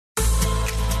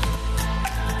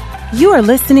You are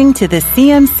listening to the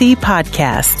CMC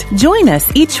Podcast. Join us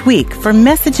each week for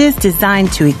messages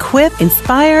designed to equip,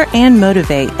 inspire, and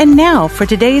motivate. And now for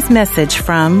today's message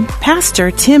from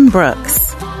Pastor Tim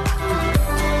Brooks.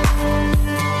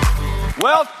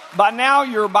 Well, by now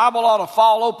your Bible ought to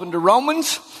fall open to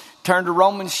Romans. Turn to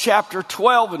Romans chapter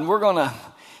 12 and we're going to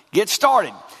get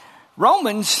started.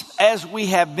 Romans, as we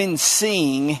have been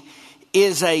seeing,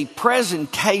 is a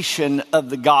presentation of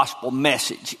the gospel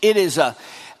message. It is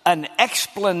an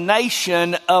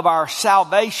explanation of our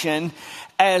salvation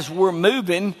as we're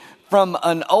moving from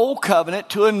an old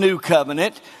covenant to a new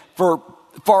covenant. For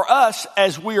us,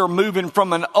 as we are moving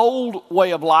from an old way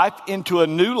of life into a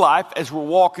new life as we're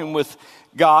walking with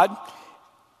God.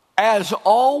 As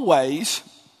always,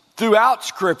 throughout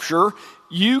Scripture,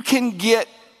 you can get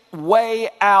way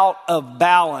out of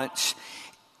balance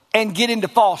and get into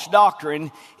false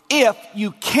doctrine if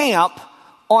you camp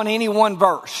on any one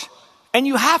verse. And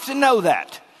you have to know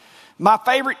that. My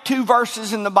favorite two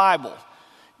verses in the Bible.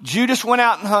 Judas went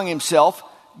out and hung himself.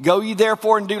 Go ye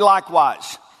therefore and do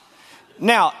likewise.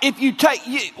 Now, if you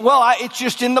it's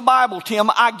just in the Bible, Tim.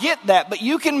 I get that. But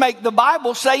you can make the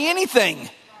Bible say anything.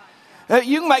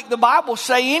 You can make the Bible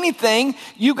say anything.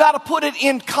 You got to put it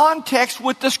in context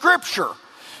with the Scripture.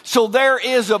 So there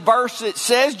is a verse that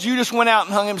says Judas went out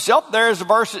and hung himself. There is a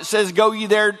verse that says go ye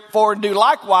therefore and do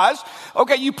likewise.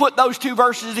 Okay, you put those two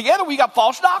verses together, we got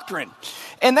false doctrine.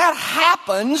 And that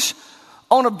happens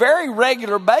on a very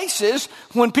regular basis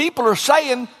when people are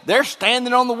saying they're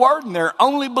standing on the Word and they're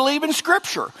only believing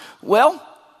Scripture. Well,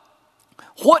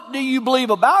 what do you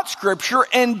believe about Scripture,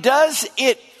 and does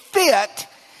it fit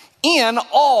in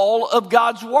all of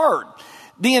God's Word?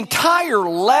 The entire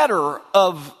letter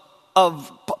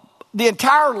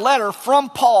from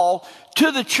Paul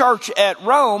to the church at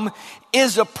Rome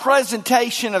is a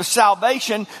presentation of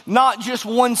salvation, not just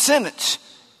one sentence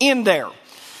in there.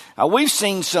 Now, we've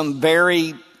seen some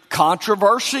very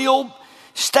controversial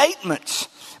statements,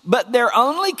 but they're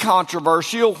only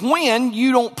controversial when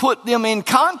you don't put them in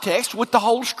context with the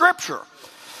whole Scripture.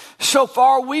 So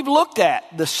far, we've looked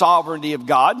at the sovereignty of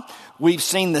God. We've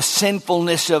seen the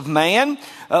sinfulness of man.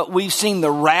 We've seen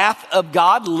the wrath of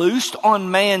God loosed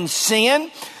on man's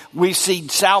sin. We've seen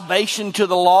salvation to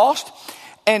the lost.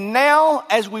 And now,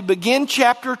 as we begin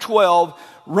chapter 12,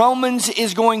 Romans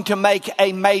is going to make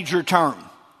a major turn.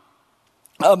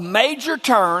 A major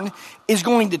turn is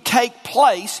going to take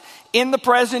place in the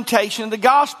presentation of the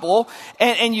gospel.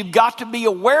 And you've got to be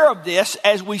aware of this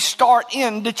as we start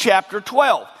into chapter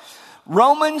 12.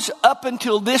 Romans, up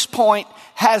until this point,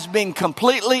 has been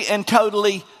completely and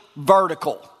totally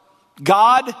vertical.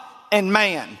 God and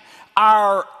man.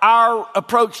 Our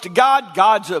approach to God,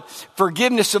 God's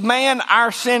forgiveness of man,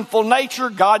 our sinful nature,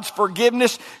 God's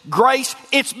forgiveness, grace.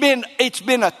 It's been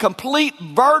a complete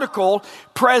vertical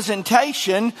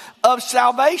presentation of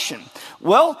salvation.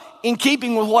 Well, in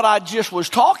keeping with what I just was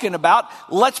talking about,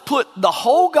 let's put the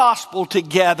whole gospel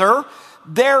together.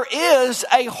 There is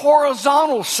a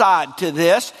horizontal side to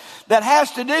this that has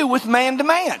to do with man to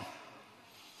man.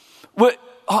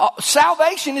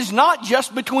 Salvation is not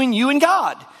just between you and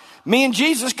God. Me and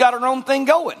Jesus got our own thing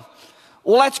going.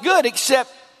 Well, that's good,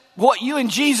 except what you and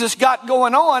Jesus got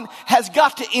going on has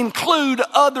got to include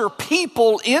other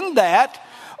people in that,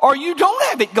 or you don't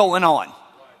have it going on.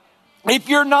 If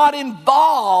you're not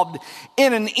involved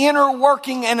in an inner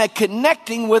working and a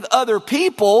connecting with other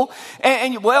people,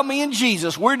 and me and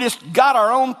Jesus, we're just got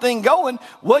our own thing going.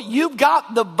 Well, you've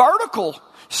got the vertical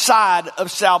side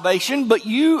of salvation, but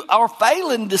you are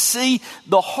failing to see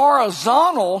the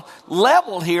horizontal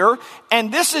level here.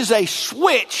 And this is a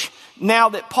switch now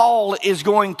that Paul is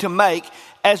going to make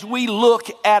as we look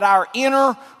at our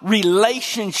inner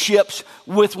relationships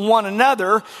with one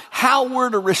another, how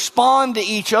we're to respond to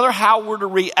each other, how we're to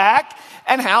react,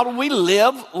 and how do we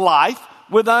live life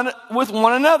with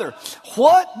one another.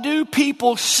 What do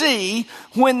people see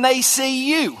when they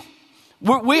see you?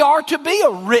 We are to be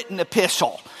a written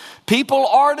epistle. People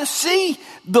are to see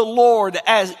the Lord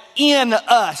as in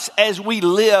us as we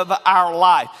live our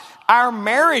life. Our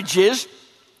marriages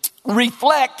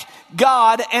reflect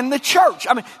God and the church.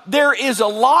 I mean, there is a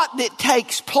lot that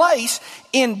takes place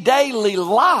in daily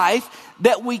life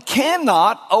that we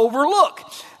cannot overlook.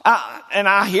 And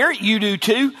I hear it, you do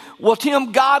too. Well,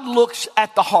 Tim, God looks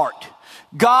at the heart.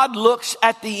 God looks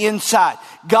at the inside.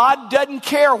 God doesn't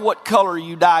care what color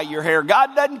you dye your hair.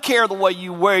 God doesn't care the way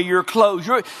you wear your clothes.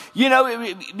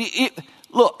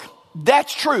 Look,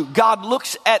 that's true. God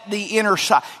looks at the inner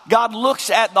side. God looks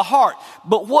at the heart.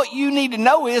 But what you need to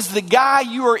know is the guy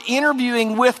you are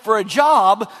interviewing with for a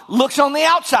job looks on the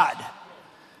outside.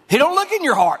 He don't look in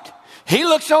your heart. He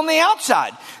looks on the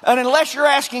outside. And unless you're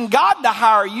asking God to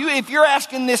hire you, if you're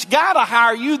asking this guy to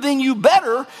hire you, then you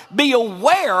better be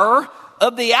aware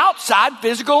of the outside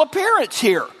physical appearance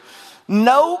here.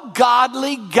 No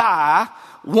godly guy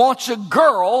wants a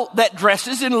girl that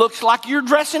dresses and looks like you're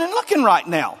dressing and looking right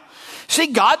now. See,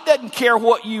 God doesn't care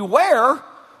what you wear,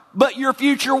 but your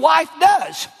future wife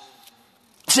does.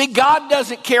 See, God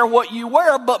doesn't care what you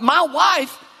wear, but my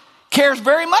wife cares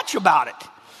very much about it.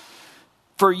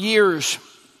 For years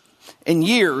and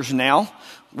years now,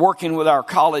 working with our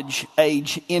college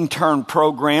age intern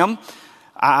program,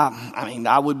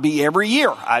 I would be every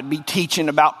year. I'd be teaching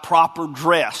about proper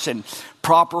dress and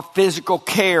proper physical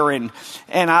care, and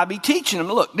I'd be teaching them,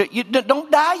 look,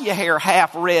 don't dye your hair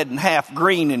half red and half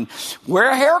green, and wear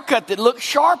a haircut that looks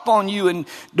sharp on you, and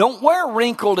don't wear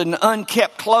wrinkled and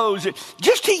unkept clothes.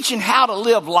 Just teaching how to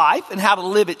live life and how to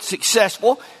live it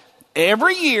successful.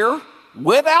 Every year,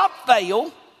 without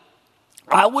fail,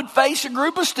 I would face a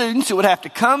group of students who would have to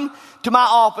come to my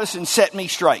office and set me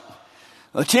straight.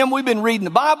 Well, Tim, we've been reading the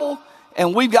Bible,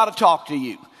 and we've got to talk to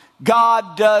you.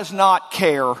 God does not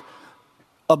care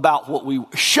about what we...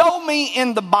 Show me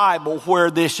in the Bible where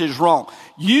this is wrong.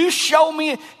 You show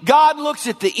me... God looks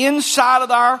at the inside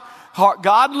of our heart.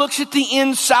 God looks at the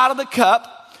inside of the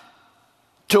cup,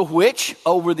 to which,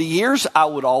 over the years, I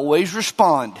would always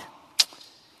respond,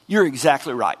 you're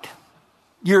exactly right.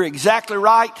 You're exactly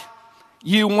right.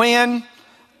 You win.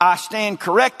 I stand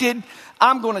corrected.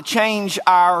 I'm going to change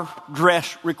our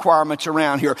dress requirements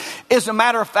around here. As a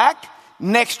matter of fact,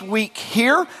 next week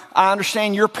here, I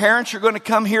understand your parents are going to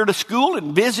come here to school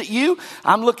and visit you.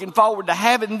 I'm looking forward to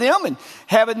having them and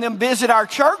having them visit our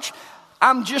church.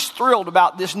 I'm just thrilled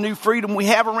about this new freedom we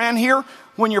have around here.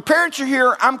 When your parents are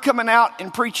here, I'm coming out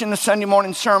and preaching the Sunday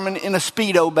morning sermon in a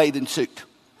Speedo bathing suit.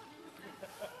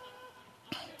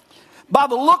 By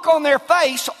the look on their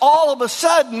face, all of a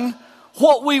sudden,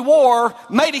 what we wore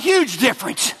made a huge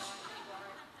difference.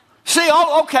 See,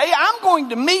 okay, I'm going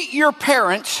to meet your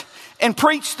parents and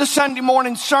preach the Sunday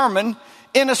morning sermon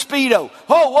in a Speedo.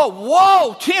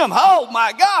 Whoa, Tim, oh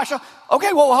my gosh.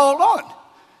 Okay, well, hold on.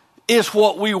 Is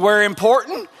what we wear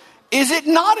important? Is it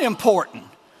not important?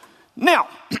 Now,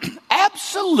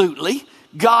 absolutely,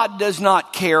 God does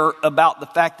not care about the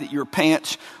fact that your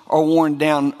pants are worn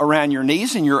down around your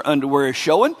knees and your underwear is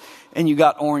showing and you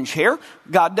got orange hair.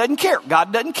 God doesn't care.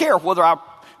 God doesn't care whether I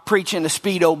preach in a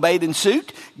Speedo bathing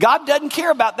suit. God doesn't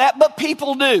care about that, but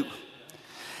people do.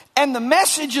 And the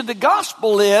message of the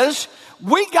gospel is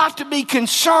we got to be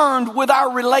concerned with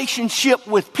our relationship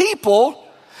with people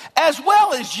as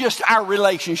well as just our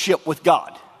relationship with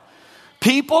God.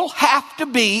 People have to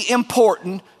be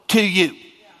important to you.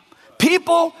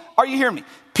 People, are you hearing me?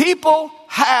 People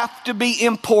have to be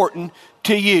important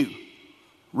to you.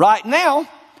 Right now,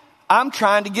 I'm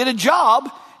trying to get a job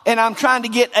and I'm trying to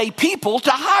get a people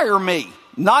to hire me,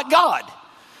 not God.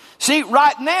 See,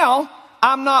 right now,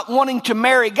 I'm not wanting to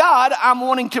marry God. I'm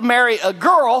wanting to marry a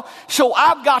girl. So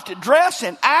I've got to dress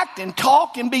and act and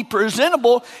talk and be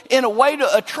presentable in a way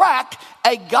to attract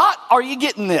a God. Are you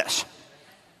getting this?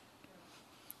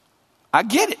 I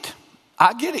get it.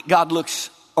 I get it. God looks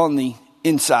on the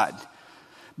inside.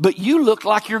 But you look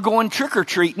like you're going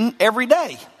trick-or-treating every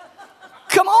day.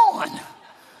 Come on.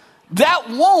 That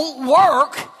won't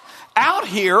work out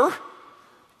here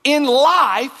in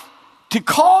life to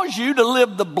cause you to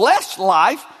live the blessed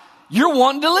life you're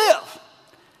wanting to live.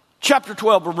 Chapter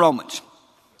 12 of Romans.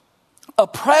 A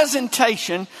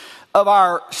presentation of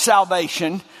our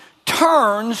salvation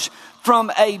turns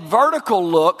from a vertical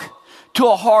look to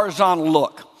a horizontal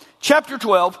look. Chapter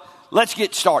 12, let's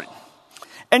get started.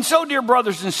 And so, dear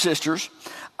brothers and sisters,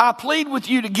 I plead with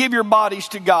you to give your bodies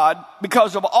to God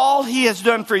because of all he has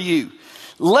done for you.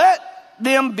 Let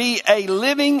them be a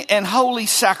living and holy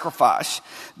sacrifice,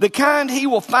 the kind he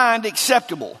will find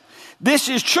acceptable. This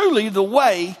is truly the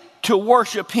way to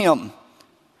worship him.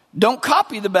 Don't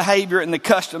copy the behavior and the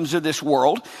customs of this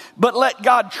world, but let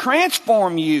God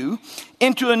transform you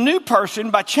into a new person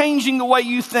by changing the way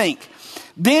you think.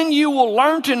 Then you will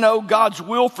learn to know God's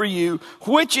will for you,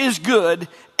 which is good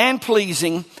and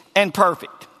pleasing and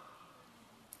perfect.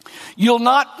 You'll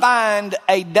not find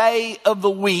a day of the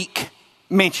week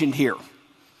mentioned here.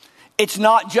 It's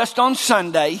not just on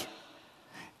Sunday.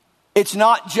 It's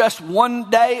not just one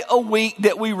day a week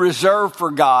that we reserve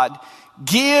for God.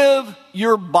 Give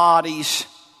your bodies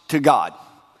to God.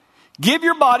 Give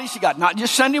your bodies to God. Not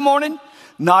just Sunday morning,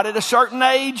 not at a certain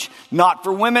age, not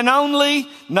for women only,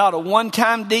 not a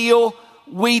one-time deal.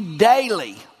 We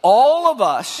daily, all of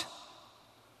us,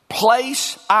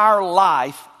 place our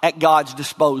life at God's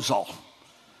disposal.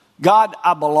 God,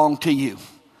 I belong to you.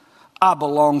 I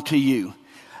belong to you.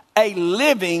 A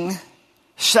living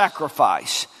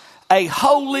sacrifice. A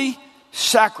holy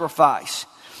sacrifice.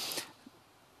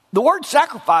 The word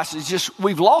sacrifice is just,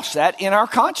 we've lost that in our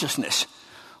consciousness.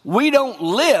 We don't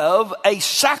live a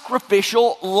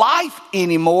sacrificial life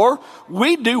anymore.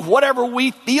 We do whatever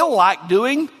we feel like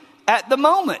doing at the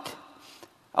moment.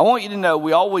 I want you to know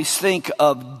we always think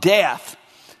of death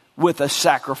with a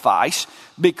sacrifice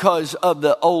because of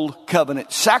the old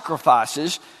covenant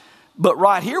sacrifices. But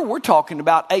right here we're talking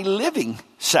about a living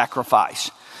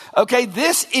sacrifice. Okay,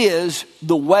 this is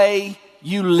the way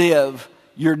you live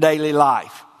your daily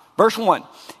life. Verse 1,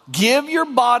 give your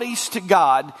bodies to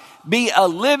God, be a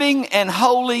living and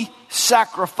holy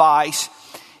sacrifice.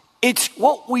 It's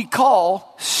what we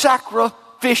call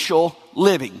sacrificial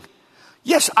living.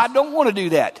 Yes, I don't want to do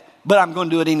that, but I'm going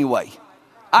to do it anyway.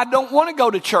 I don't want to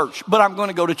go to church, but I'm going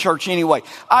to go to church anyway.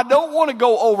 I don't want to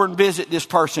go over and visit this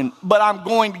person, but I'm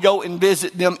going to go and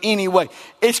visit them anyway.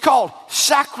 It's called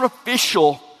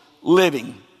sacrificial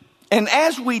living. And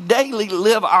as we daily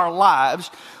live our lives,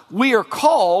 we are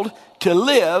called to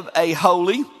live a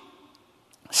holy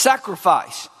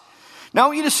sacrifice. Now I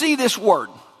want you to see this word.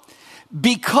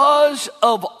 Because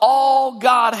of all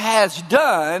God has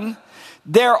done,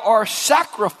 there are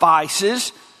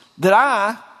sacrifices that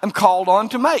I am called on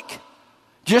to make.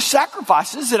 Just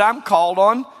sacrifices that I'm called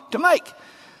on to make.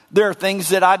 There are things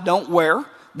that I don't wear.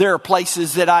 There are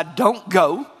places that I don't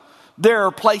go. There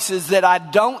are places that I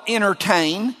don't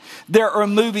entertain. There are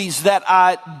movies that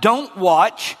I don't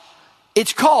watch.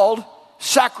 It's called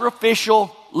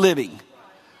sacrificial living.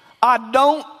 I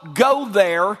don't go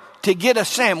there to get a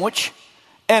sandwich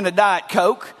and a Diet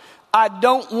Coke. I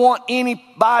don't want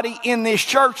anybody in this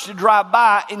church to drive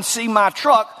by and see my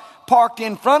truck parked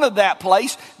in front of that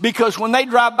place, because when they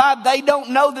drive by, they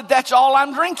don't know that that's all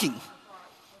I'm drinking.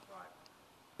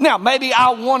 Now, maybe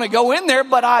I want to go in there,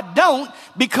 but I don't,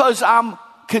 because I'm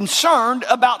concerned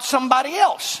about somebody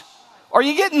else. Are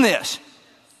you getting this?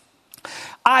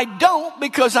 I don't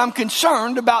because I'm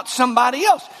concerned about somebody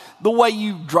else. The way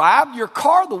you drive your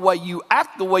car, the way you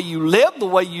act, the way you live, the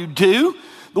way you do,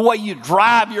 the way you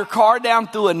drive your car down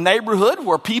through a neighborhood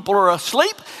where people are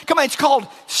asleep. Come on, it's called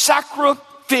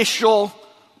sacrificial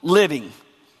living.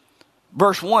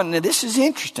 Verse 1, now this is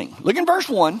interesting. Look in verse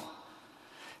 1.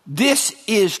 This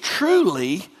is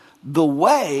truly the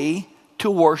way to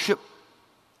worship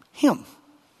Him.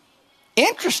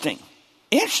 Interesting.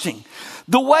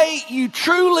 The way you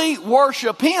truly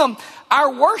worship Him,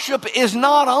 our worship is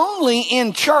not only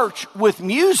in church with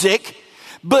music,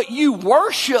 but you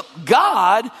worship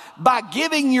God by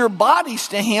giving your bodies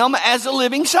to Him as a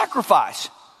living sacrifice.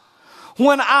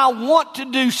 When I want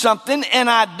to do something and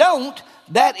I don't,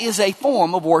 that is a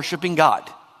form of worshiping God.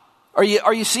 Are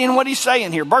you seeing what he's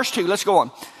saying here? Verse 2, let's go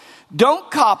on. Don't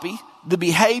copy the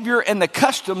behavior and the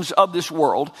customs of this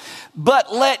world,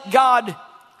 but let God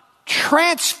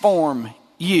transform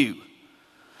you.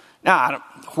 Now,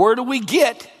 where do we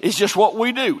get? It's just what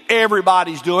we do.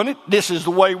 Everybody's doing it. This is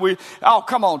the way we, oh,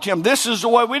 come on, Tim. This is the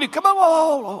way we do. Come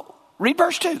on. Read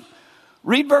verse 2.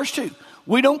 Read verse 2.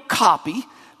 We don't copy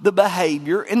the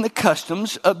behavior and the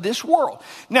customs of this world.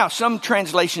 Now, some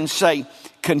translations say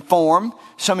conform.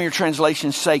 Some of your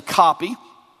translations say copy.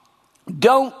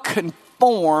 Don't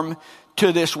conform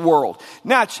to this world.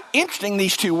 Now, it's interesting,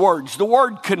 these two words. The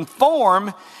word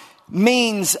conform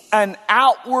means an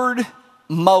outward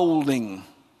molding.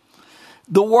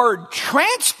 The word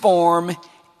transform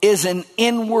is an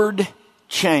inward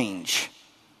change.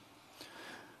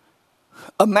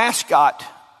 A mascot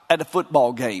at a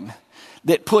football game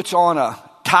that puts on a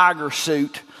tiger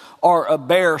suit or a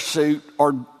bear suit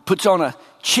or puts on a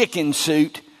chicken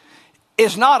suit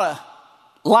is not a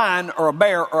lion or a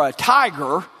bear or a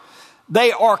tiger.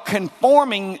 They are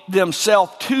conforming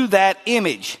themselves to that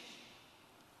image.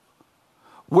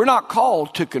 We're not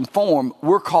called to conform.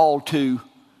 We're called to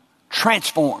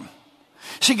transform.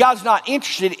 See, God's not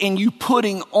interested in you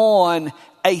putting on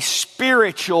a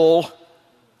spiritual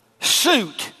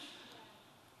suit.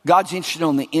 God's interested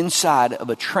on the inside of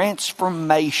a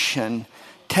transformation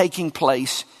taking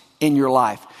place in your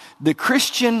life. The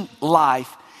Christian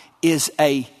life is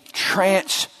a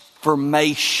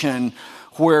transformation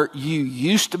where you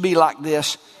used to be like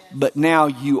this, but now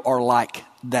you are like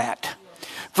that.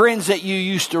 Friends that you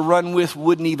used to run with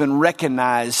wouldn't even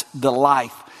recognize the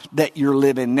life that you're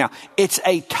living now. It's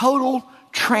a total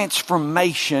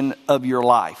transformation of your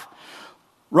life.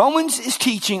 Romans is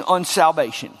teaching on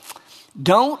salvation.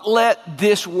 Don't let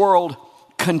this world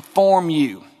conform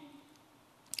you.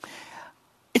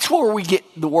 It's where we get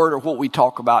the word or what we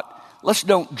talk about. Let's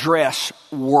don't dress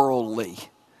worldly.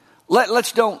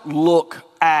 Let's don't look,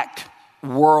 act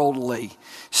worldly.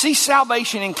 See,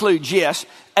 salvation includes, yes,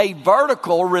 a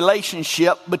vertical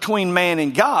relationship between man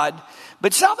and God,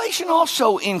 but salvation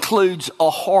also includes a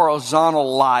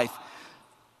horizontal life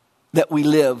that we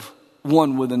live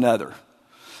one with another.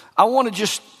 I want to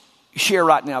just share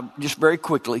right now, just very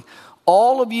quickly,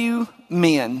 all of you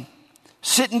men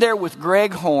sitting there with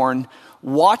Greg Horn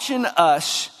watching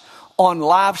us on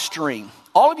live stream.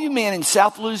 All of you men in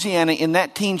South Louisiana in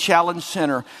that Teen Challenge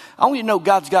Center, I want you to know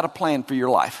God's got a plan for your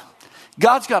life.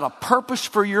 God's got a purpose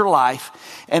for your life,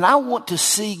 and I want to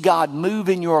see God move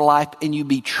in your life and you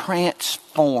be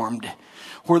transformed.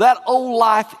 Where that old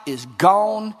life is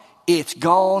gone, it's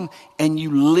gone, and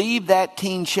you leave that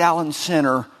Teen Challenge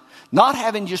Center not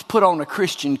having just put on a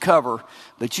Christian cover,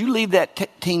 but you leave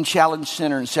that Teen Challenge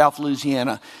Center in South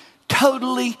Louisiana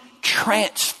totally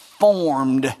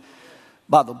transformed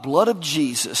by the blood of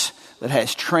Jesus that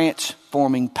has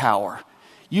transforming power.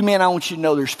 You men, I want you to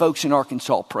know there's folks in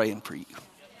Arkansas praying for you.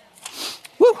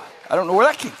 Woo! I don't know where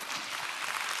that came from.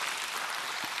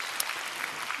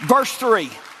 Verse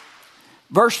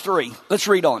 3. Let's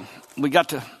read on. We got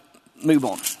to move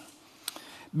on.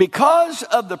 Because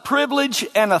of the privilege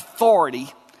and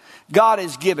authority God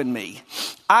has given me,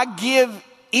 I give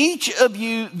each of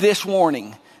you this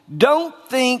warning. Don't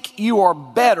think you are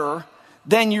better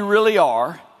than you really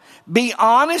are. Be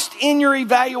honest in your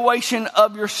evaluation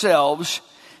of yourselves,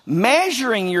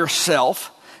 measuring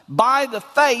yourself by the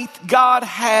faith God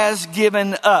has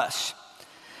given us.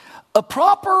 A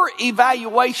proper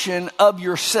evaluation of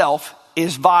yourself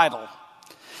is vital.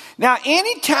 Now,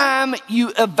 anytime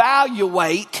you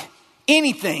evaluate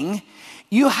anything,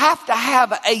 you have to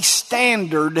have a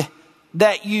standard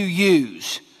that you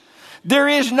use. There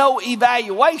is no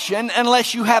evaluation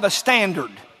unless you have a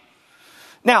standard.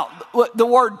 Now, the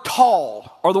word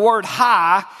tall or the word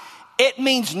high, it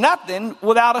means nothing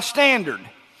without a standard.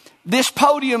 This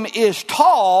podium is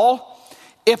tall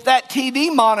if that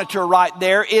TV monitor right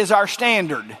there is our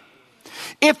standard.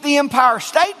 If the Empire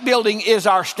State Building is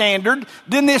our standard,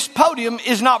 then this podium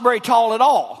is not very tall at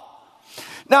all.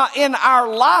 Now, in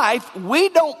our life, we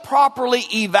don't properly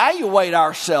evaluate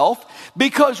ourselves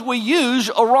because we use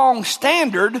a wrong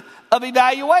standard of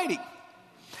evaluating.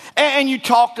 And you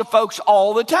talk to folks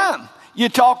all the time.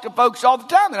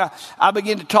 And I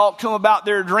begin to talk to them about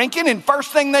their drinking, and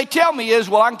first thing they tell me is,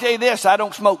 well, I can tell you this, I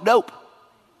don't smoke dope.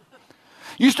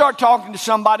 You start talking to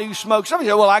somebody who smokes, somebody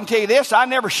says, well, I can tell you this, I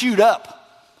never shoot up.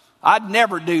 I'd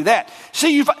never do that.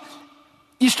 See,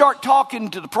 you start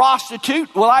talking to the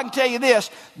prostitute. Well, I can tell you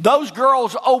this, those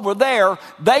girls over there,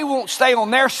 they won't stay on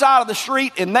their side of the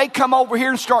street, and they come over here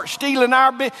and start stealing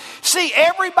our business. See,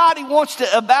 everybody wants to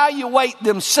evaluate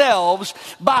themselves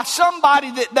by somebody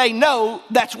that they know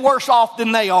that's worse off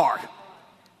than they are.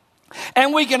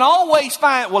 And we can always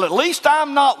find, well, at least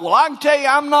I'm not, well, I can tell you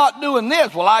I'm not doing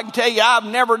this. Well, I can tell you I've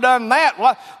never done that.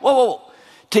 Whoa.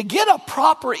 To get a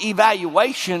proper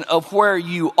evaluation of where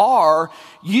you are,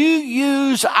 you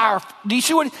use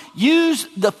use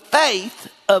the faith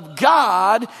of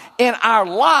God in our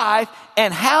life,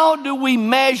 and how do we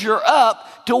measure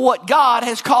up to what God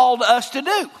has called us to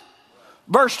do?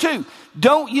 Verse 2,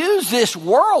 don't use this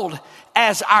world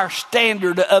as our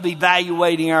standard of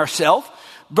evaluating ourselves.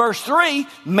 Verse 3,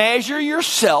 measure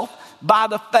yourself by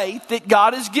the faith that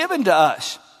God has given to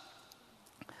us.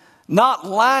 Not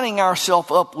lining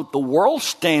ourselves up with the world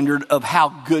standard of how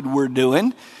good we're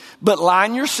doing, but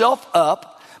line yourself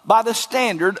up by the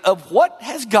standard of what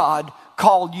has God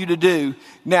called you to do.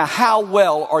 Now, how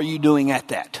well are you doing at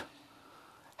that?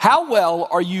 How well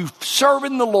are you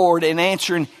serving the Lord and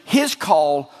answering His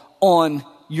call on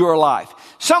your life?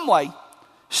 Some way,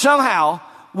 somehow,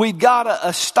 we've got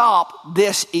to stop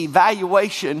this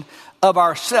evaluation of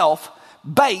ourselves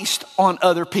based on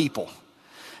other people.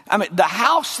 I mean, the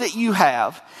house that you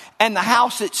have and the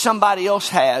house that somebody else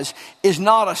has is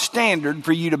not a standard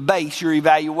for you to base your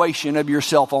evaluation of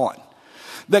yourself on.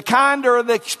 The kind or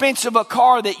the expense of a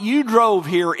car that you drove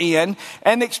here in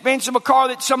and the expense of a car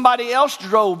that somebody else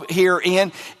drove here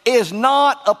in is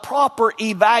not a proper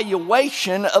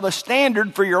evaluation of a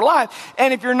standard for your life.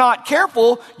 And if you're not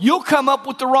careful, you'll come up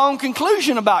with the wrong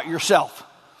conclusion about yourself.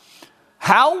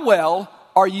 How well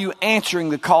are you answering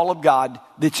the call of God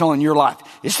that's on your life?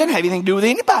 This doesn't have anything to do with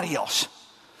anybody else.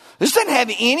 This doesn't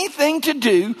have anything to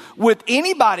do with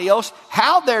anybody else,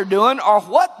 how they're doing or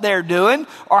what they're doing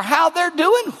or how they're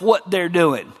doing what they're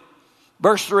doing.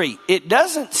 Verse 3, it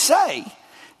doesn't say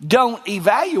don't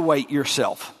evaluate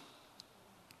yourself.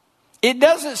 It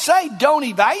doesn't say don't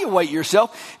evaluate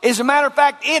yourself. As a matter of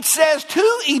fact, it says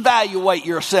to evaluate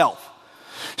yourself.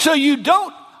 So you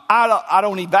don't, I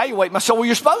don't evaluate myself. Well,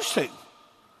 you're supposed to.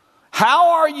 How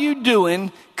are you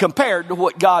doing compared to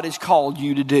what God has called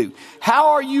you to do? How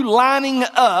are you lining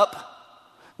up,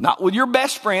 not with your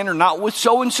best friend or not with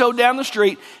so-and-so down the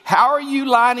street? How are you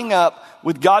lining up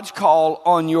with God's call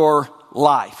on your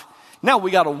life? Now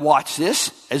we got to watch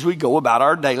this as we go about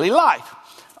our daily life.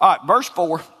 All right, verse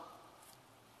 4.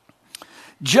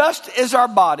 Just as our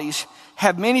bodies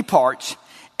have many parts,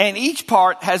 and each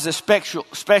part has a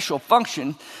special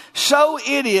function, so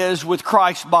it is with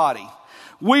Christ's body.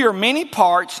 We are many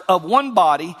parts of one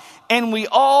body, and we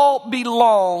all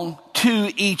belong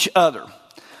to each other.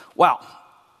 Wow.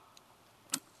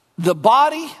 The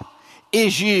body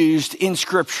is used in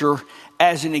Scripture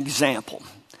as an example.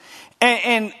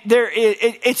 And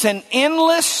it's an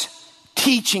endless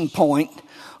teaching point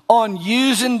on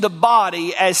using the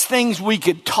body as things we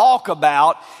could talk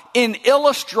about in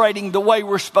illustrating the way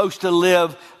we're supposed to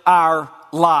live our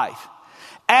life.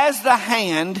 As the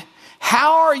hand,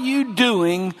 how are you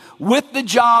doing with the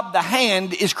job the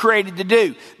hand is created to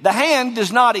do? The hand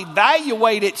does not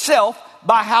evaluate itself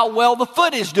by how well the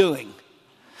foot is doing.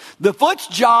 The foot's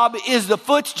job is the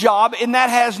foot's job, and that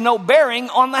has no bearing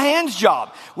on the hand's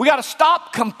job. We got to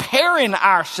stop comparing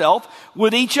ourselves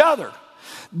with each other.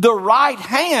 The right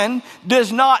hand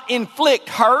does not inflict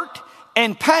hurt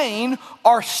and pain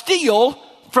or steal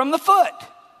from the foot.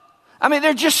 I mean,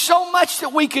 there's just so much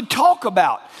that we could talk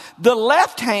about. The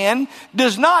left hand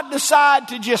does not decide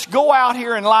to just go out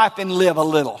here in life and live a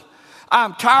little.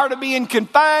 I'm tired of being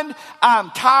confined.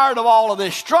 I'm tired of all of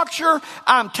this structure.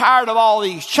 I'm tired of all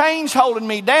these chains holding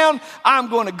me down. I'm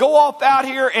going to go off out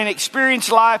here and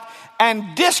experience life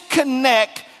and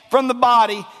disconnect from the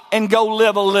body and go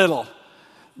live a little.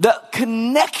 The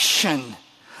connection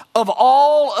of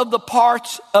all of the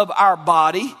parts of our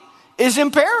body is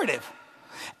imperative.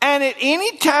 And at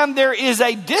any time there is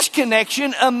a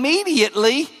disconnection,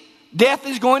 immediately death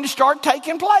is going to start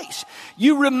taking place.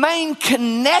 You remain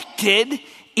connected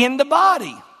in the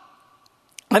body.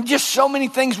 And just so many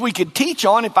things we could teach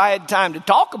on if I had time to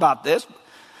talk about this.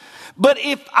 But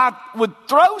if I would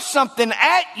throw something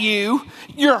at you,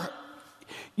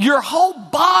 your whole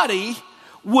body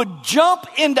would jump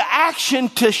into action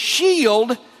to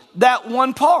shield that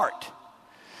one part.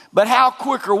 But how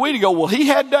quick are we to go, well, he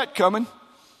had that coming.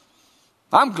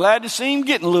 I'm glad to see him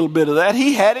getting a little bit of that.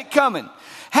 He had it coming.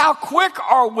 How quick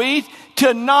are we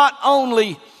to not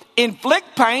only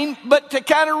inflict pain, but to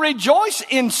kind of rejoice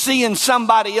in seeing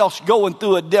somebody else going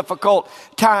through a difficult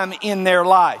time in their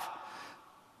life?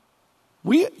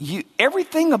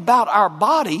 Everything about our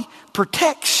body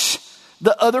protects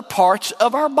the other parts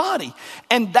of our body.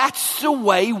 And that's the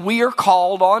way we are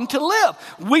called on to live.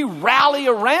 We rally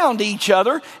around each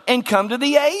other and come to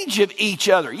the age of each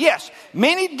other. Yes,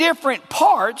 many different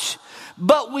parts,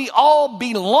 but we all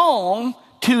belong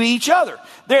to each other.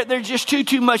 There's just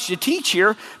too much to teach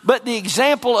here, but the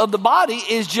example of the body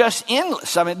is just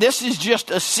endless. I mean, this is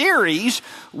just a series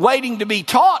waiting to be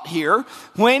taught here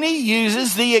when he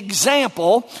uses the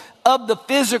example of the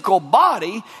physical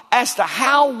body as to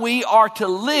how we are to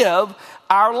live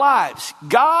our lives.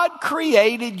 God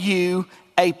created you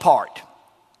a part.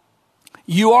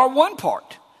 You are one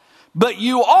part, but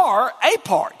you are a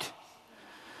part.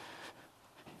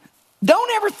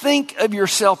 Don't ever think of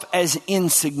yourself as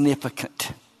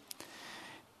insignificant.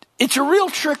 It's a real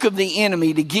trick of the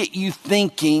enemy to get you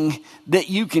thinking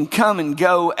that you can come and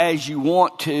go as you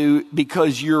want to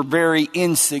because you're very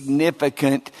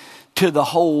insignificant to the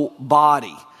whole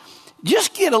body.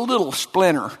 Just get a little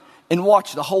splinter and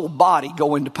watch the whole body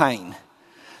go into pain.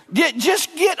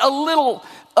 Just get a little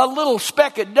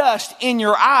speck of dust in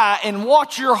your eye and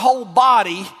watch your whole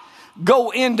body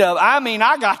go into,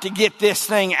 I got to get this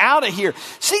thing out of here.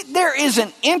 See, there is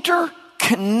an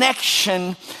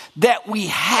interconnection that we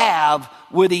have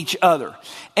with each other.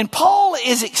 And Paul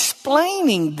is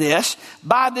explaining this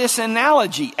by this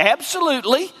analogy.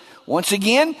 Absolutely. Once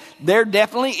again, there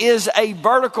definitely is a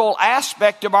vertical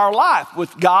aspect of our life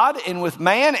with God and with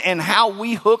man and how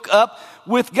we hook up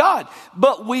with God.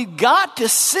 But we've got to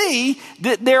see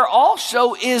that there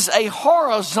also is a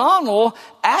horizontal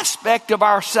aspect of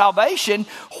our salvation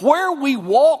where we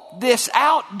walk this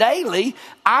out daily,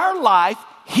 our life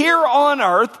here on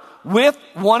earth with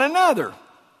one another.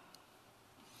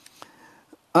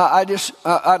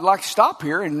 I'd like to stop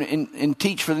here and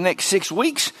teach for the next 6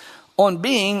 weeks on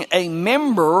being a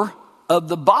member of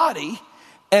the body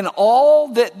and all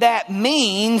that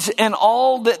means and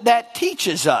all that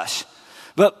teaches us.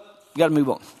 But we got to move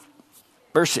on.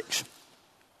 Verse 6.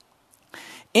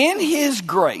 In his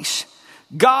grace,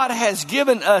 God has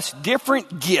given us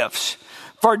different gifts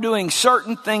for doing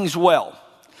certain things well.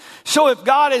 So if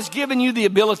God has given you the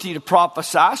ability to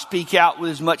prophesy, speak out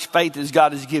with as much faith as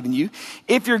God has given you.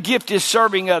 If your gift is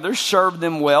serving others, serve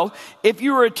them well. If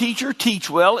you are a teacher, teach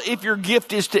well. If your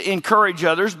gift is to encourage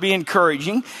others, be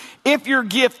encouraging. If your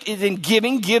gift is in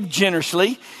giving, give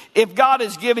generously. If God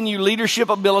has given you leadership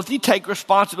ability, take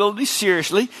responsibility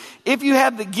seriously. If you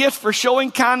have the gift for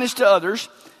showing kindness to others,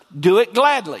 do it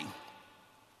gladly.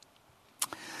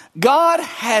 God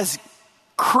has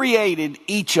created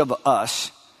each of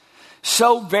us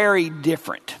so very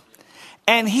different.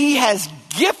 And He has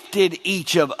gifted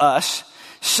each of us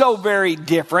so very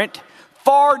different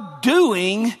for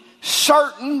doing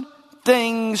certain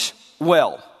things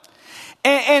well.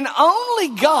 And only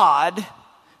God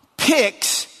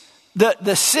picks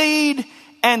the seed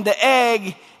and the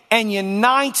egg and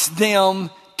unites them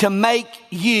to make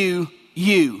you,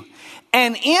 you.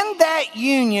 And in that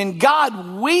union,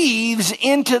 God weaves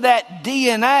into that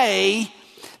DNA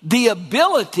the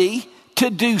ability to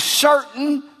do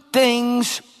certain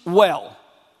things well.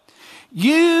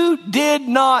 You did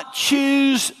not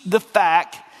choose the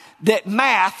fact that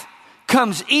math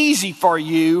comes easy for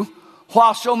you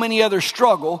while so many others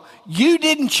struggle. You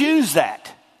didn't choose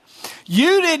that.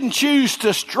 You didn't choose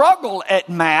to struggle at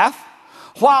math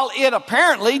while it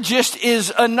apparently just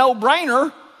is a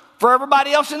no-brainer for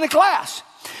everybody else in the class.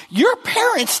 Your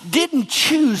parents didn't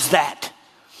choose that.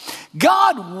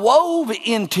 God wove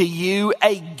into you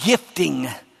a gifting.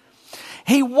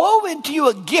 He wove into you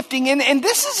a gifting, and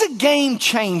this is a game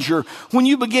changer when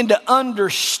you begin to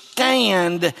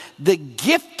understand the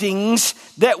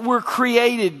giftings that we're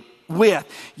created with.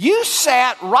 You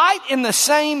sat right in the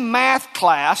same math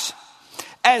class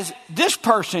as this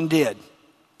person did.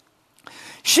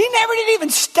 She never did even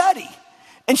study,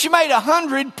 and she made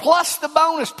 100 plus the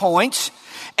bonus points,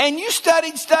 and you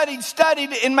studied,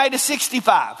 and made a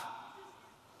 65.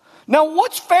 Now,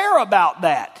 what's fair about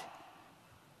that?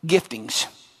 Giftings.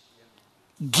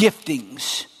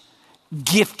 Giftings.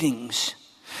 Giftings.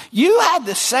 You had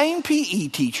the same PE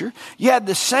teacher. You had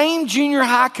the same junior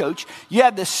high coach. You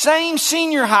had the same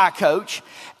senior high coach.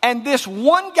 And this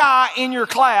one guy in your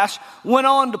class went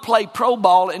on to play pro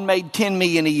ball and made $10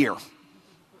 million a year.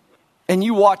 And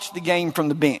you watched the game from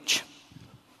the bench.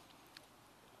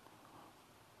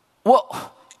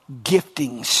 Well,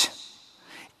 giftings.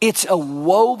 It's a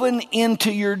woven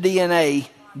into your DNA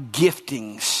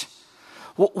giftings.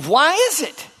 Well, why is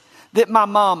it that my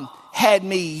mom had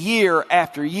me year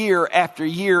after year after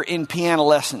year in piano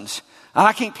lessons? And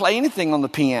I can't play anything on the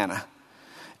piano.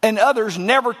 And others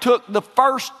never took the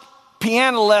first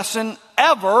piano lesson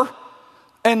ever,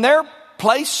 and they're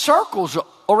play circles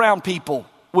around people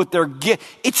with their gift.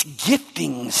 It's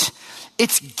giftings.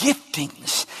 It's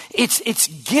giftings. It's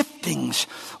giftings.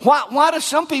 Why do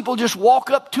some people just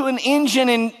walk up to an engine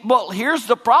and, well, here's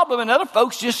the problem, and other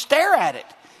folks just stare at it?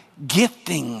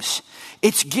 Giftings.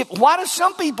 Why do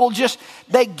some people just,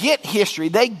 they get history,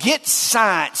 they get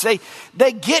science,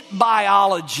 they get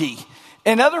biology,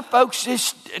 and other folks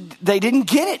just, they didn't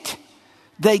get it.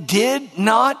 They did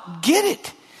not get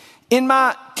it. In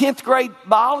my 10th grade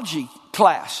biology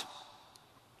class,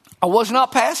 I was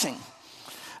not passing.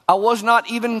 I was not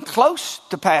even close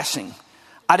to passing.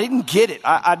 I didn't get it.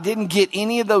 I didn't get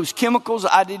any of those chemicals.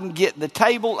 I didn't get the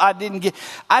table.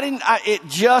 It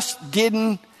just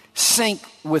didn't sync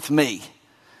with me.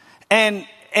 And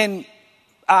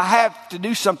I have to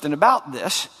do something about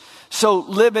this. So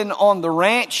living on the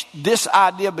ranch, this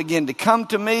idea began to come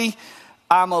to me.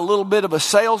 I'm a little bit of a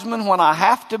salesman when I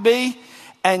have to be.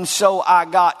 And so I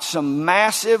got some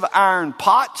massive iron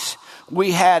pots.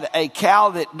 We had a cow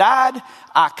that died.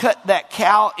 I cut that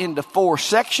cow into 4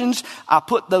 sections. I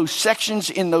put those sections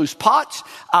in those pots.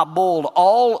 I boiled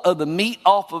all of the meat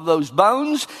off of those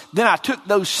bones. Then I took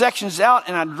those sections out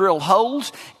and I drilled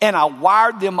holes and I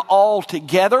wired them all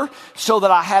together so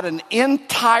that I had an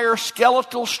entire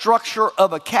skeletal structure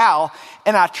of a cow.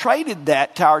 And I traded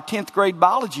that to our 10th grade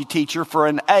biology teacher for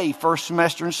an A first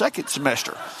semester and second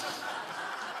semester.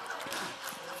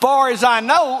 Far as I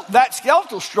know, that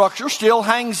skeletal structure still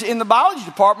hangs in the biology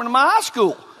department of my high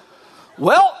school.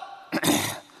 Well,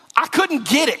 I couldn't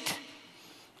get it.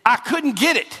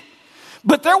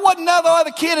 But there wasn't no other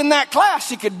kid in that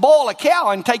class that could boil a cow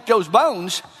and take those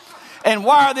bones and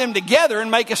wire them together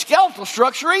and make a skeletal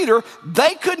structure either.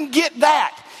 They couldn't get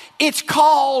that. It's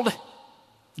called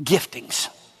giftings.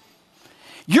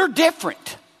 You're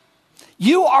different.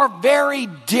 You are very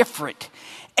different.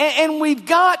 And we've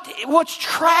got, what's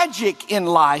tragic in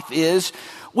life is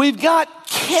we've got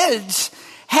kids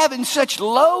having such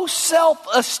low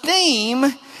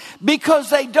self-esteem because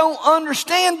they don't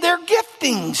understand their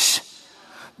giftings.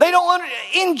 They don't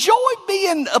enjoy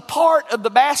being a part of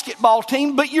the basketball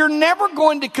team, but you're never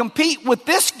going to compete with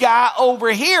this guy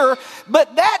over here.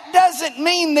 But that doesn't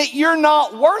mean that you're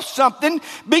not worth something,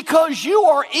 because you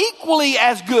are equally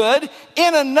as good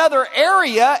in another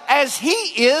area as he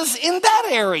is in that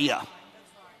area.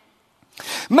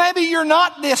 Maybe you're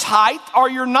not this height or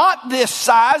you're not this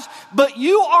size, but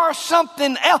you are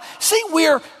something else. See,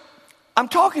 I'm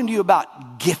talking to you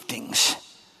about giftings.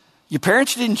 Your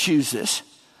parents didn't choose this.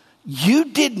 You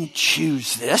didn't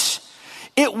choose this.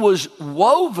 It was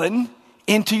woven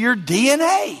into your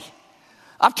DNA.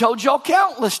 I've told y'all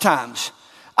countless times.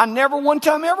 I never one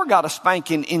time ever got a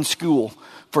spanking in school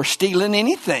for stealing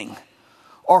anything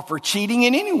or for cheating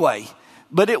in any way.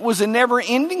 But it was a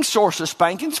never-ending source of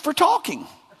spankings for talking.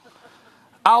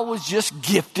 I was just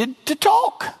gifted to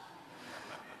talk.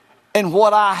 And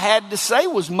what I had to say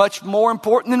was much more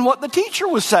important than what the teacher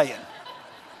was saying.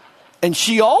 And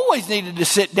she always needed to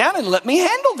sit down and let me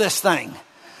handle this thing.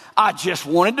 I just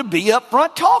wanted to be up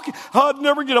front talking. I'd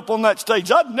never get up on that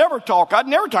stage. I'd never talk.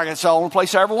 That's the only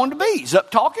place I ever wanted to be. He's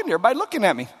up talking, everybody looking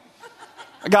at me.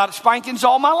 I got spankings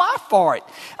all my life for it.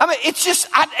 I mean, it's just,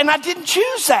 I didn't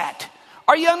choose that.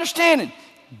 Are you understanding?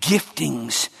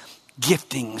 Giftings.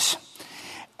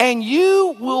 And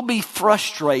you will be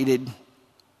frustrated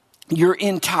your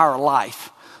entire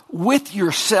life with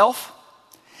yourself.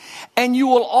 And you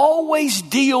will always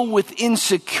deal with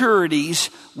insecurities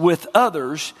with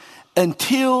others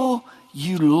until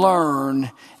you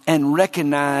learn and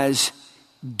recognize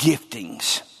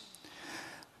giftings.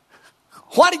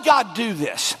 Why did God do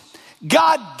this?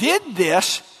 God did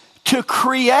this to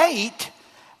create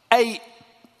a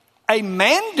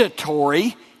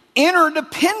mandatory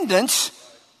interdependence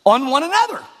on one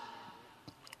another.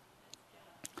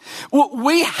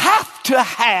 We have to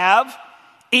have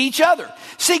each other.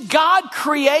 See, God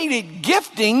created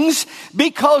giftings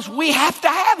because we have to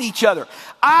have each other.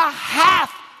 I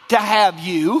have to have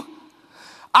you.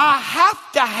 I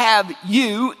have to have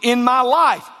you in my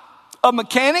life. A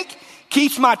mechanic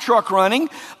keeps my truck running.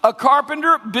 A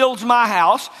carpenter builds my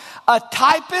house. A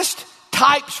typist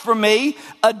types for me.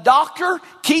 A doctor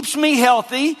keeps me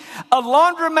healthy. A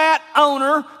laundromat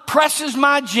owner presses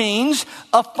my jeans.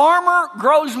 A farmer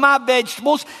grows my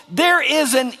vegetables. There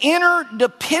is an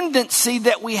interdependency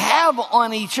that we have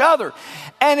on each other.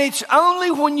 And it's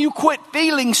only when you quit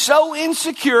feeling so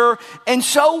insecure and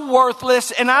so worthless,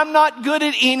 and I'm not good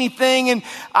at anything, and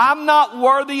I'm not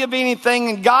worthy of anything,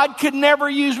 and God could never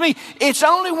use me. It's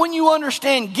only when you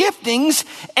understand giftings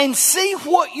and see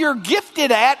what you're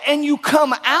gifted at, and you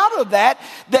come out of that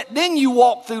then you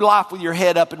walk through life with your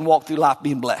head up and walk through life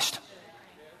being blessed.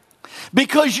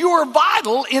 Because you are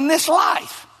vital in this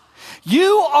life.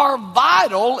 You are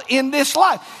vital in this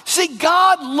life. See,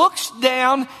 God looks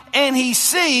down and he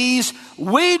sees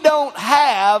we don't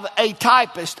have a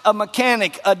typist, a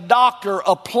mechanic, a doctor,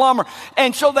 a plumber.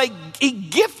 And so he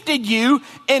gifted you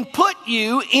and put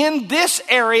you in this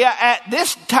area at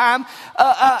this time.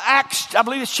 Acts, I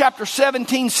believe it's chapter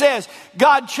 17 says,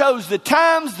 God chose the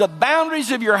times, the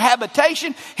boundaries of your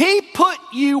habitation. He put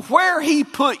you where he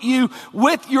put you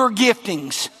with your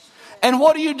giftings. And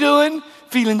what are you doing?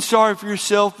 Feeling sorry for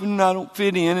yourself, and I don't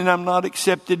fit in, and I'm not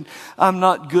accepted, I'm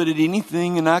not good at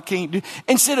anything, and I can't do.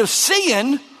 Instead of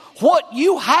seeing what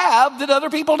you have that other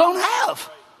people don't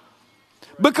have.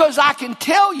 Because I can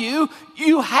tell you,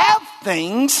 you have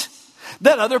things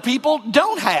that other people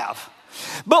don't have.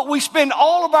 But we spend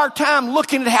all of our time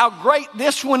looking at how great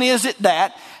this one is at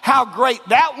that, how great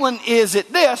that one is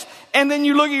at this, and then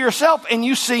you look at yourself and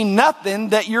you see nothing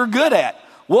that you're good at.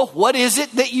 Well, what is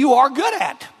it that you are good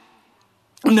at?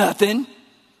 Nothing.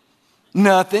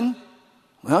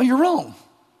 Well, you're wrong.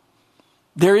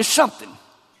 There is something.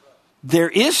 There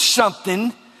is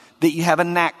something that you have a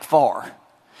knack for.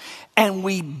 And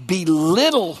we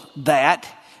belittle that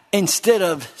instead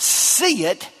of see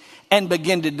it and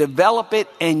begin to develop it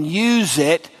and use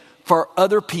it for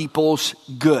other people's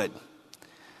good.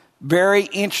 Very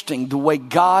interesting the way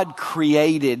God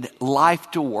created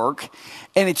life to work.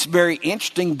 And it's very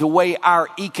interesting the way our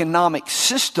economic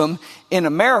system in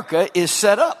America is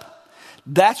set up.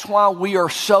 That's why we are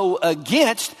so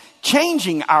against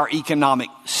changing our economic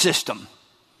system.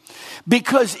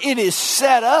 Because it is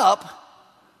set up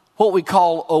what we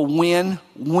call a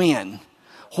win-win.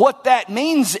 What that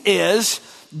means is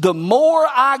the more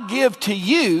I give to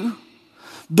you,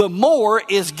 the more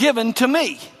is given to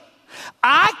me.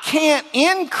 I can't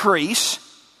increase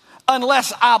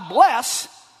unless I bless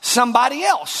somebody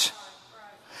else.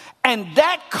 And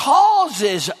that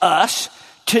causes us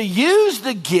to use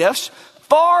the gifts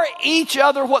for each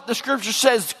other, what the scripture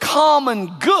says,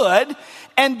 common good,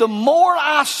 And the more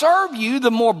I serve you,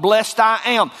 the more blessed I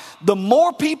am. The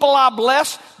more people I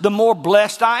bless, the more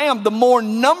blessed I am. The more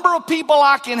number of people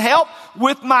I can help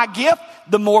with my gift,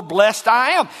 the more blessed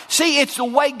I am. See, it's the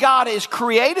way God has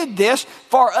created this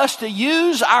for us to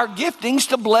use our giftings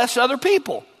to bless other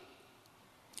people.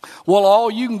 Well, all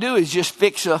you can do is just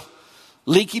fix a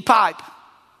leaky pipe.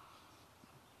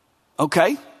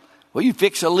 Okay? Well, you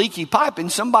fix a leaky pipe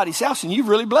in somebody's house and you've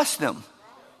really blessed them.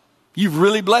 You've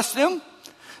really blessed them.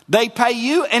 They pay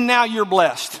you and now you're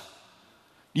blessed.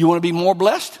 You want to be more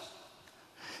blessed?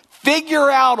 Figure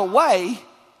out a way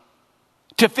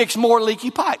to fix more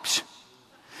leaky pipes.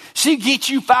 See, get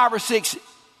you 5 or 6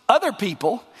 other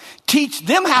people, teach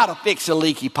them how to fix a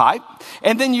leaky pipe,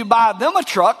 and then you buy them a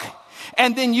truck,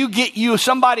 and then you get you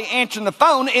somebody answering the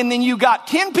phone, and then you got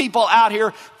 10 people out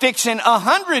here fixing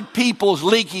 100 people's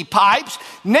leaky pipes.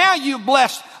 Now you've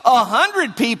blessed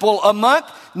 100 people a month.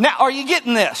 Now, are you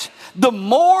getting this? The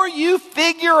more you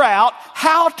figure out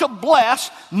how to bless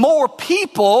more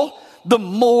people, the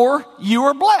more you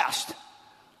are blessed.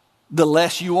 The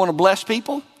less you want to bless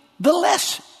people, the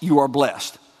less you are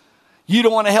blessed. You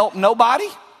don't want to help nobody,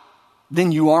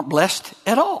 then you aren't blessed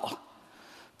at all.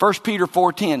 1 Peter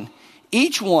 4:10,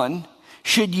 each one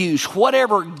should use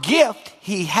whatever gift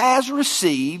he has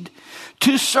received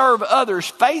to serve others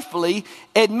faithfully,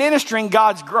 administering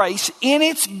God's grace in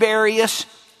its various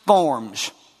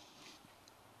forms.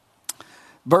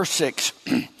 Verse 6,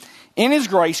 in his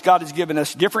grace, God has given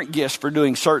us different gifts for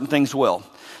doing certain things well.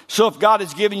 So if God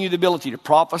has given you the ability to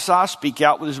prophesy, speak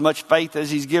out with as much faith as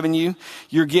he's given you.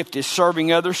 Your gift is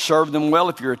serving others, serve them well.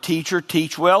 If you're a teacher,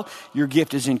 teach well. Your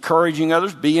gift is encouraging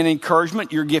others, be an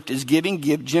encouragement. Your gift is giving,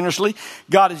 give generously.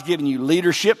 God has given you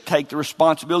leadership, take the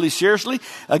responsibility seriously.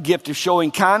 A gift of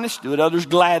showing kindness, do it others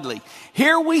gladly.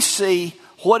 Here we see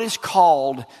what is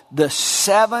called the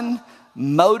 7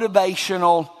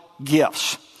 motivational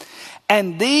gifts.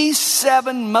 And these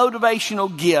 7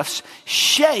 motivational gifts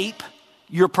shape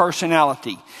your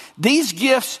personality. These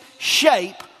gifts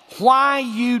shape why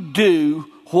you do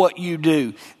what you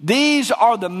do. These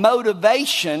are the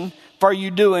motivation for you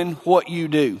doing what you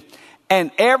do.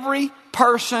 And every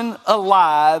person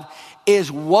alive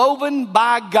is woven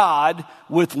by God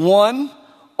with 1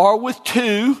 or with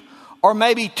 2 or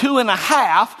maybe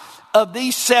 2.5 of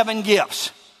these 7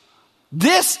 gifts.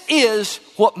 This is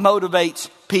what motivates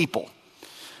people.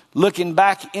 Looking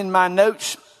back in my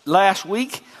notes last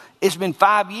week, it's been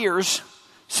 5 years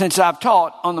since I've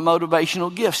taught on the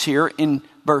motivational gifts here in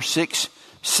verse 6,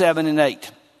 7, and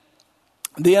 8.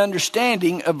 The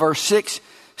understanding of verse 6,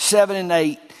 7, and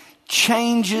 8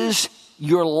 changes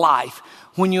your life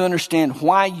when you understand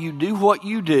why you do what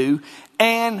you do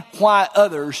and why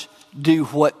others do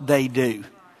what they do.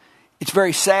 It's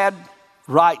very sad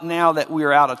right now that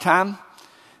we're out of time,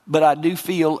 but I do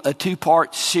feel a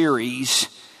 2-part series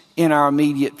in our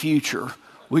immediate future.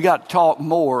 We got to talk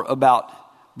more about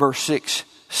verse 6,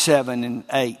 7, and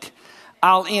 8.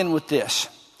 I'll end with this.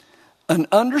 An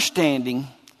understanding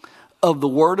of the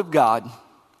Word of God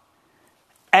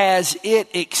as it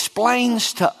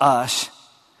explains to us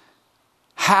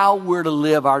how we're to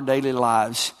live our daily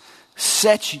lives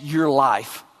sets your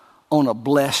life on a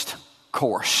blessed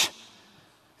course.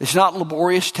 It's not a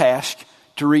laborious task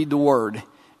to read the Word.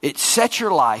 It sets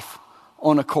your life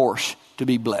on a course to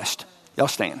be blessed. Y'all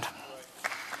stand.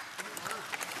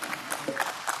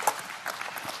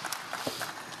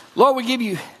 Lord, we give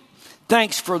you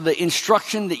thanks for the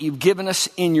instruction that you've given us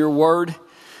in your word.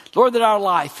 Lord, that our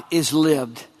life is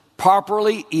lived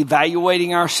properly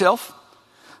evaluating ourselves,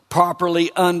 properly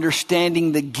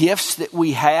understanding the gifts that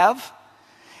we have,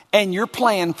 and your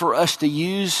plan for us to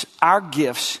use our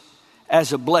gifts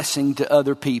as a blessing to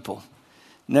other people.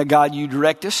 Now, God, you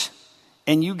direct us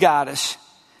and you guide us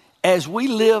as we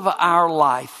live our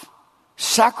life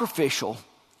sacrificial,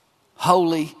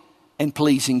 holy, and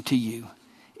pleasing to you.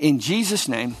 In Jesus'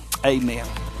 name, amen.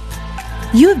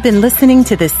 You have been listening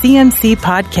to the CMC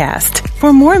Podcast.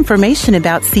 For more information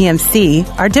about CMC,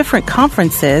 our different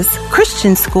conferences,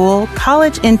 Christian school,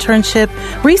 college internship,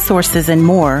 resources, and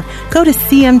more, go to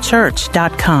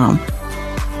cmchurch.com.